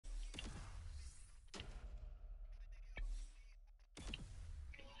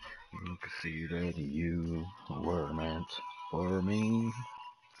see that you were meant for me.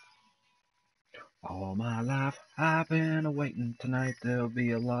 All my life I've been waiting. Tonight there'll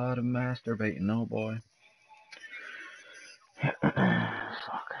be a lot of masturbating. Oh boy.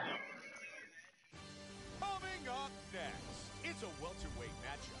 Fuck. Coming up next, it's a welterweight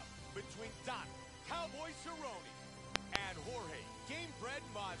matchup between Cowboy Cerrone and Jorge Gamebred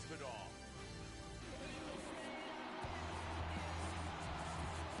Masvidal.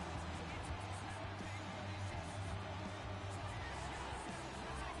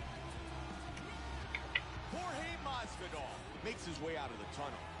 Jorge Masvidal makes his way out of the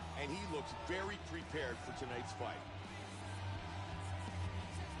tunnel, and he looks very prepared for tonight's fight.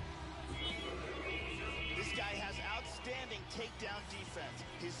 This guy has outstanding takedown defense.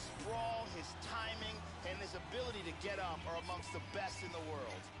 His sprawl, his timing, and his ability to get up are amongst the best in the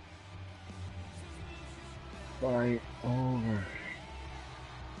world. Fight over.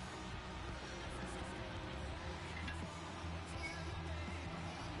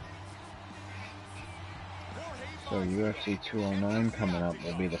 So UFC 209 coming up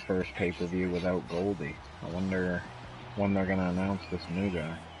will be the first pay-per-view without Goldie. I wonder when they're gonna announce this new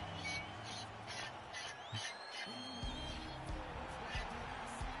guy.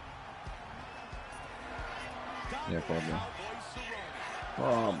 Yeah, probably.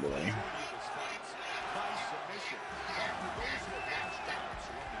 Probably.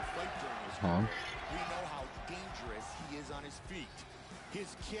 Huh? We know how dangerous he is on his feet.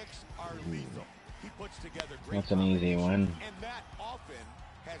 His kicks are lethal. He puts together great. That's an easy win. And that often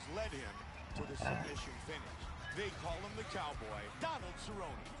has led him to the submission finish. They call him the Cowboy, Donald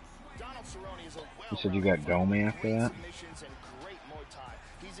Cerrone. Donald Cerrone is a You said you got Gomi after that? Submissions and great Muay Thai.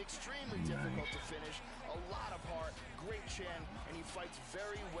 He's extremely difficult to finish. A lot of heart, great chin, and he fights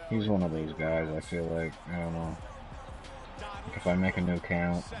very well. He's one of those guys, I feel like, I don't know. If I make a new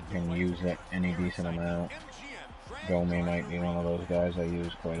count and use it any decent amount, Gomi might be one of those guys I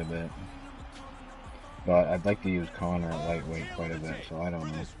use quite a bit. But I'd like to use Connor at lightweight quite a bit, so I don't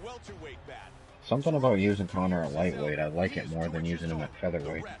know. Something about using Connor at lightweight, I like it more than using him at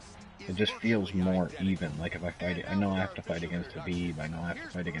featherweight. It just feels more even. Like if I fight it, I know I have to fight against Habib, I know I have to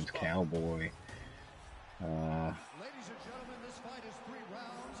fight against Cowboy.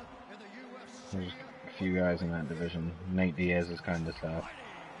 There's a few guys in that division. Nate Diaz is kind of tough.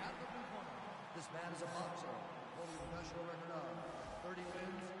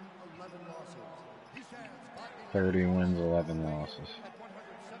 30 wins, 11 losses.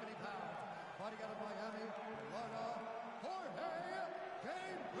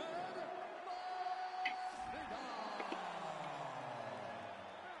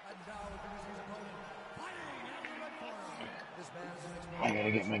 I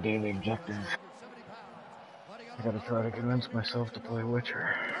gotta get my daily objectives. I gotta try to convince myself to play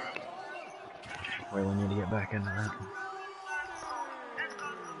Witcher. Really need to get back into that.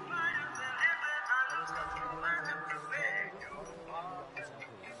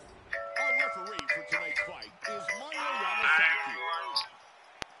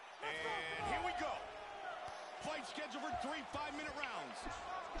 Scheduled for 3 5-minute rounds.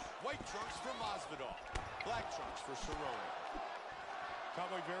 White trunks for Masvidal, black trunks for Cerrone.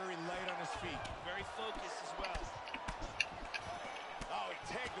 Cowboy very light on his feet, very focused as well. Oh, he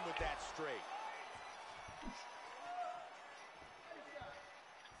tagged him with that straight.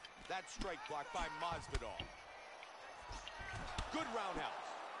 That strike blocked by Masvidal. Good roundhouse.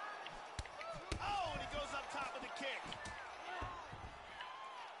 Oh, and he goes up top of the kick.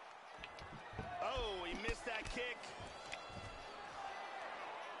 Oh, he missed that kick.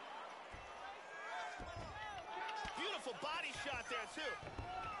 Beautiful body shot there, too.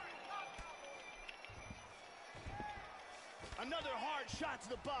 Another hard shot to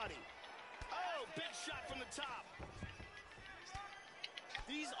the body. Oh, big shot from the top.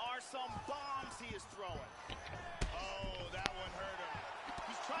 These are some bombs he is throwing. Oh, that one hurt him.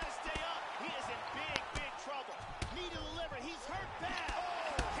 He's trying to stay up. He is in big, big trouble. Knee to the liver. He's hurt bad.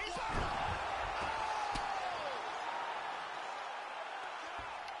 Oh, he's hurt.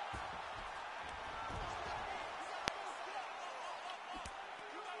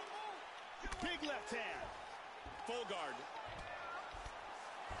 Big left hand. Full guard.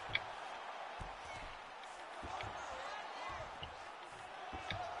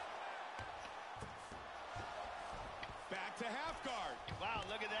 Back to half guard. Wow,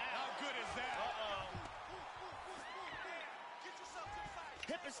 look at that. How good is that? Uh-oh.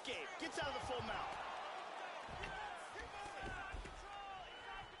 Hip escape. Gets out of the full mount.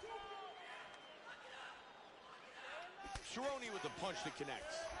 Cerrone with the punch that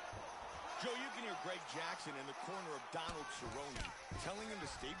connects. Joe, you can hear Greg Jackson in the corner of Donald Cerrone telling him to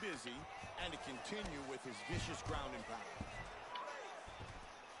stay busy and to continue with his vicious ground and pound.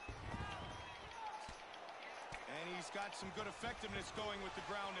 And he's got some good effectiveness going with the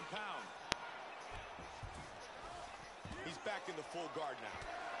ground and pound. He's back in the full guard now.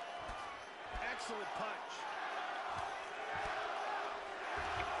 Excellent punch.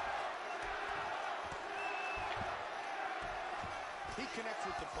 He connects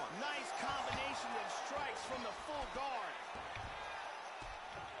with the punch. Nice combination of strikes from the full guard.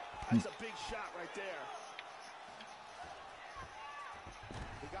 That's a big shot right there.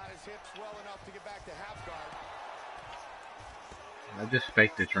 He got his hips well enough to get back to half guard. I just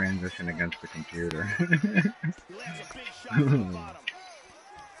faked the transition against the computer. He lands a big shot to the bottom.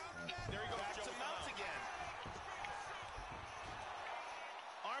 There he goes, Back Joe. to mounts again.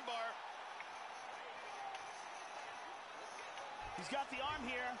 Armbar. He's got the arm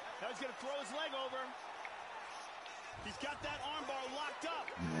here. Now he's going to throw his leg over. He's got that armbar locked up.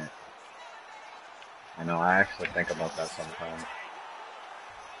 Yeah. I know, I actually think about that sometimes.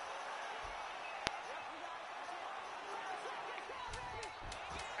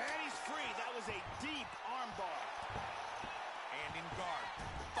 And he's free. That was a deep armbar. And in guard.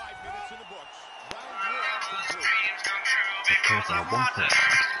 5 minutes in the books. Round 1 complete. Because I want that.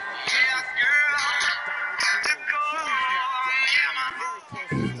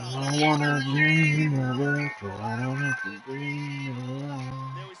 I wanna dream of it, but I don't have to dream it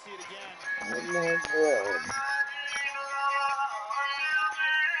alone. There we see it again. Oh my God.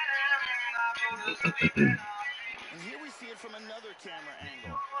 And here we see it from another camera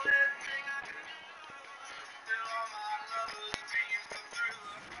angle.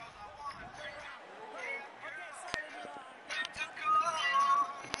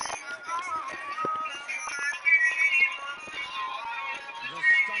 The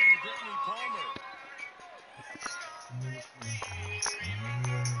stunning Brittany Palmer.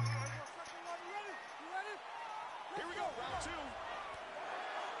 Here we go, round 2.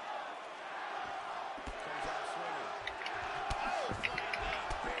 Comes out swinging. Oh, flying knee.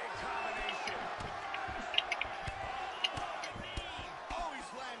 Big combination. Oh,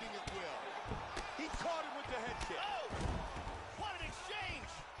 he's landing at will. He caught him with the head kick. Oh! What an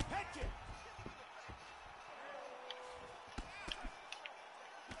exchange! Head kick.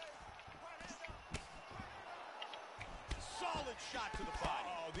 Solid shot to the body.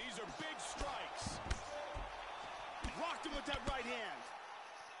 Oh, these are big strikes. Rocked him with that right hand.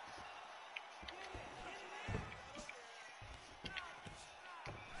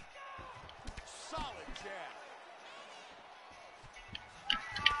 Solid jab.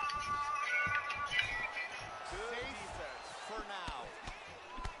 Safe for now.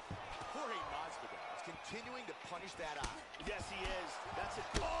 Jorge Masvidal is continuing to punish that eye. Yes, he is. That's a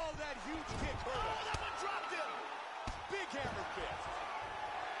good. Oh, that huge kick hurt Oh, him. that one dropped him. Big hammer fist.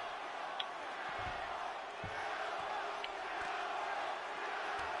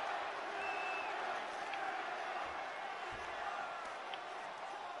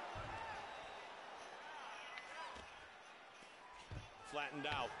 Flattened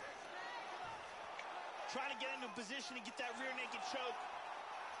out. Trying to get into a position to get that rear naked choke.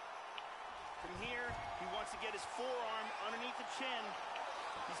 From here, he wants to get his forearm underneath the chin.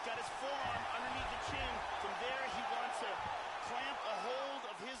 He's got his forearm underneath the chin. From there, he wants to clamp a hold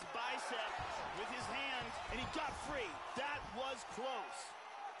of his bicep with his hand, and he got free. That was close.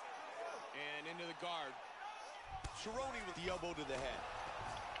 And into the guard. Cerrone with the elbow to the head.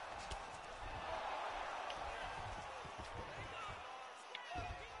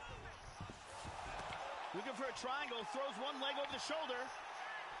 Looking for a triangle, throws one leg over the shoulder.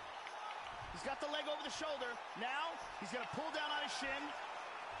 He's got the leg over the shoulder. Now, he's going to pull down on his shin.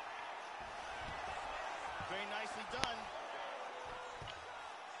 Very nicely done.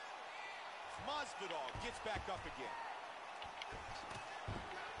 Masvidal gets back up again.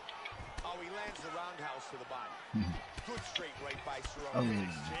 Oh, he lands the roundhouse to the body. Good straight right by Cerrone.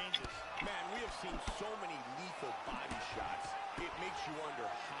 Exchanges. Man, we have seen so many lethal body shots. It makes you wonder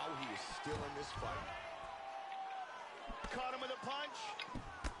how he is still in this fight. Caught him with a punch.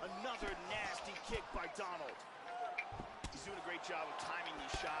 Another nasty kick by Donald. He's doing a great job of timing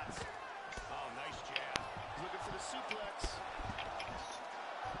these shots. Oh, nice jab. He's looking for the suplex.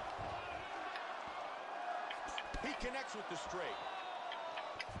 He connects with the straight.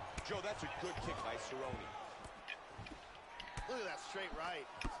 Joe, that's a good kick by Cerrone. Look at that straight right.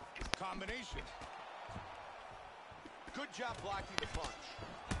 Combination. Good job blocking the punch.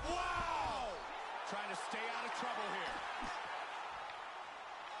 Wow! Trying to stay out of trouble here.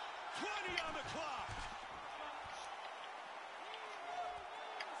 20 on the clock.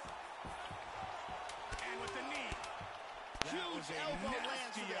 with the knee. That was a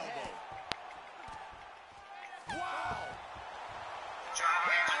nasty elbow. Wow!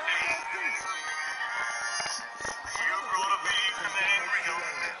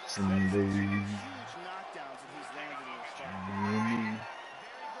 Huge knockdowns that he's landed in this fight.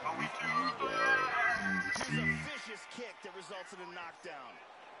 Here's a vicious kick that results in a knockdown.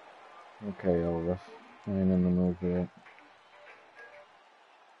 Okay, Elvis. I ain't in the mood for that.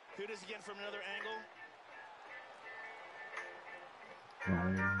 Here it is again from another angle.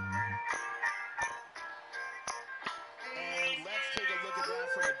 And let's take a look at that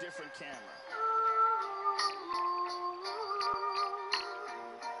from a different camera.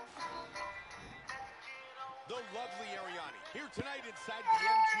 The lovely Ariani, here tonight inside the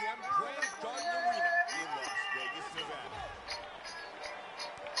MGM Grand Garden Arena in Las Vegas, Nevada.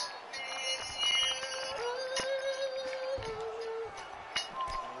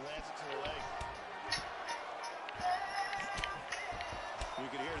 And he lands it to the leg. You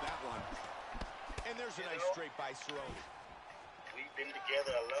can hear that one. And there's a nice straight by Cerrone. We've been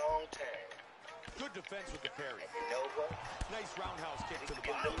together a long time. Good defense with the parry. You know what? Nice roundhouse kick We to the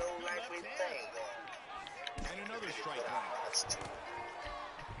can get the body. low lightweight thing going. And another strike Put our land. hearts to it.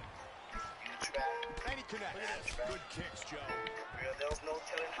 You try. And he connects. Good kicks, Joe. Girl, there was no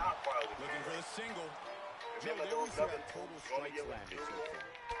telling how far we could Looking for go. the single. Joe, Remember there those was your other total fools strikes going landed to so far.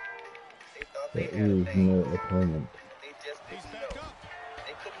 They thought There they had a is thing. no opponent. They just He's didn't back know. up.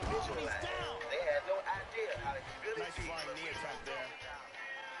 They couldn't visualize it. They had no idea how it really Nice feels. flying knee attempt there.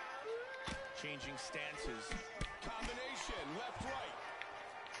 Changing stances. Combination, left, right.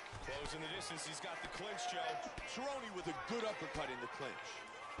 Closing the distance, he's got the clinch, Joe. Cerrone with a good uppercut in the clinch.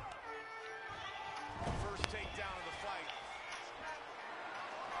 First takedown of the fight.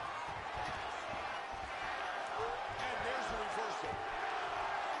 And there's the reversal.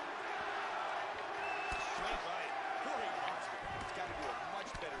 Straight right. Jorge Masvidal has got to do a much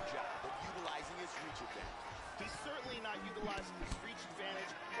better job of utilizing his reach advantage. He's certainly not utilizing his reach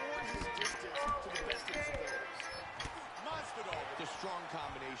advantage or his distance to the best of his abilities. Masvidal with a strong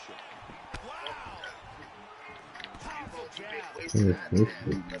combination. Wow! Powerful jab. He was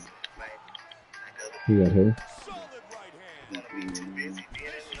twisted. He got hit. Solid right hand. Gonna be too busy being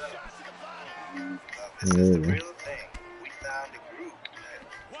in love. Shot to the body. This is the real thing. We found the groove.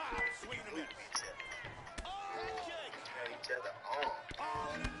 Wow, swing and a Move miss. each other. Head kick. Turn each other on.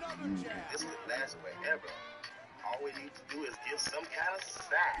 Oh, and another jab. This could last forever. All we need to do is give some kind of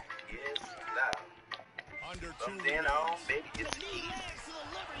sign. Yes, love. Under From two then on, baby, The it's knee easy. lands to the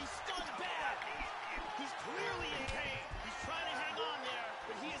liver. He's stunned bad. He's clearly in pain. He's trying to hang on there,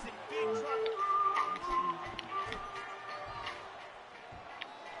 but he is in big trouble.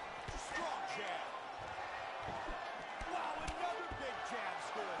 Strong jab. Wow, another big jab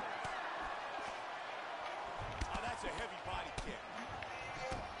score. Oh, that's a heavy body kick.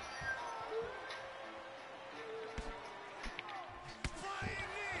 Flying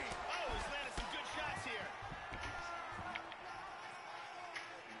knee. Oh, he's landed some good shots here.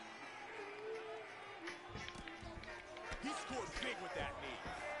 He scored big with that knee.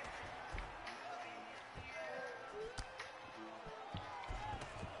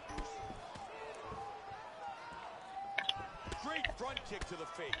 Great front kick to the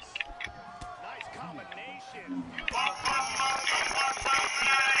face. Nice combination.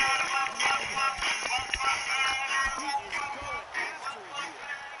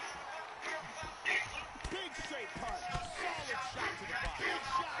 Big straight punch. Solid shot to the body. Big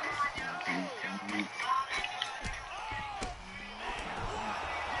shots.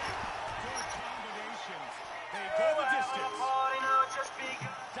 Good combinations. They go the distance.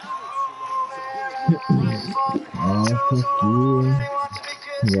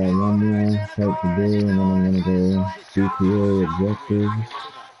 We got one more fight to do, and then I'm gonna go CPA objectives.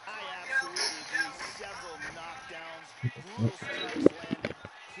 I absolutely agree. Several knockdowns, brutal strikes landed,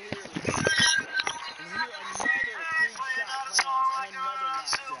 clearly. And here another big shot lands and another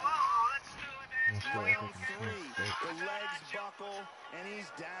knockdown. Round three, the legs buckle, and he's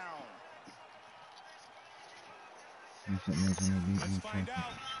down. Let's find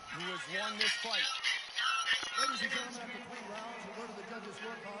out who has won this fight. Ladies and gentlemen, after 3 rounds, we'll go to the judges'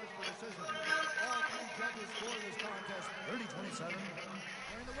 scorecards for decision. All 3 judges scored this contest 30-27.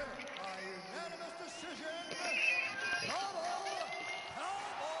 And the winner by unanimous decision,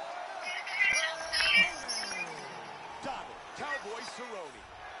 Cowboy Cerrone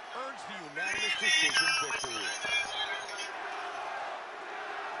earns the unanimous decision victory.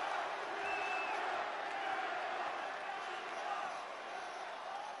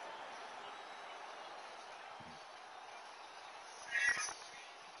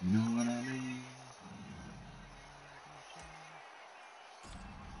 You know what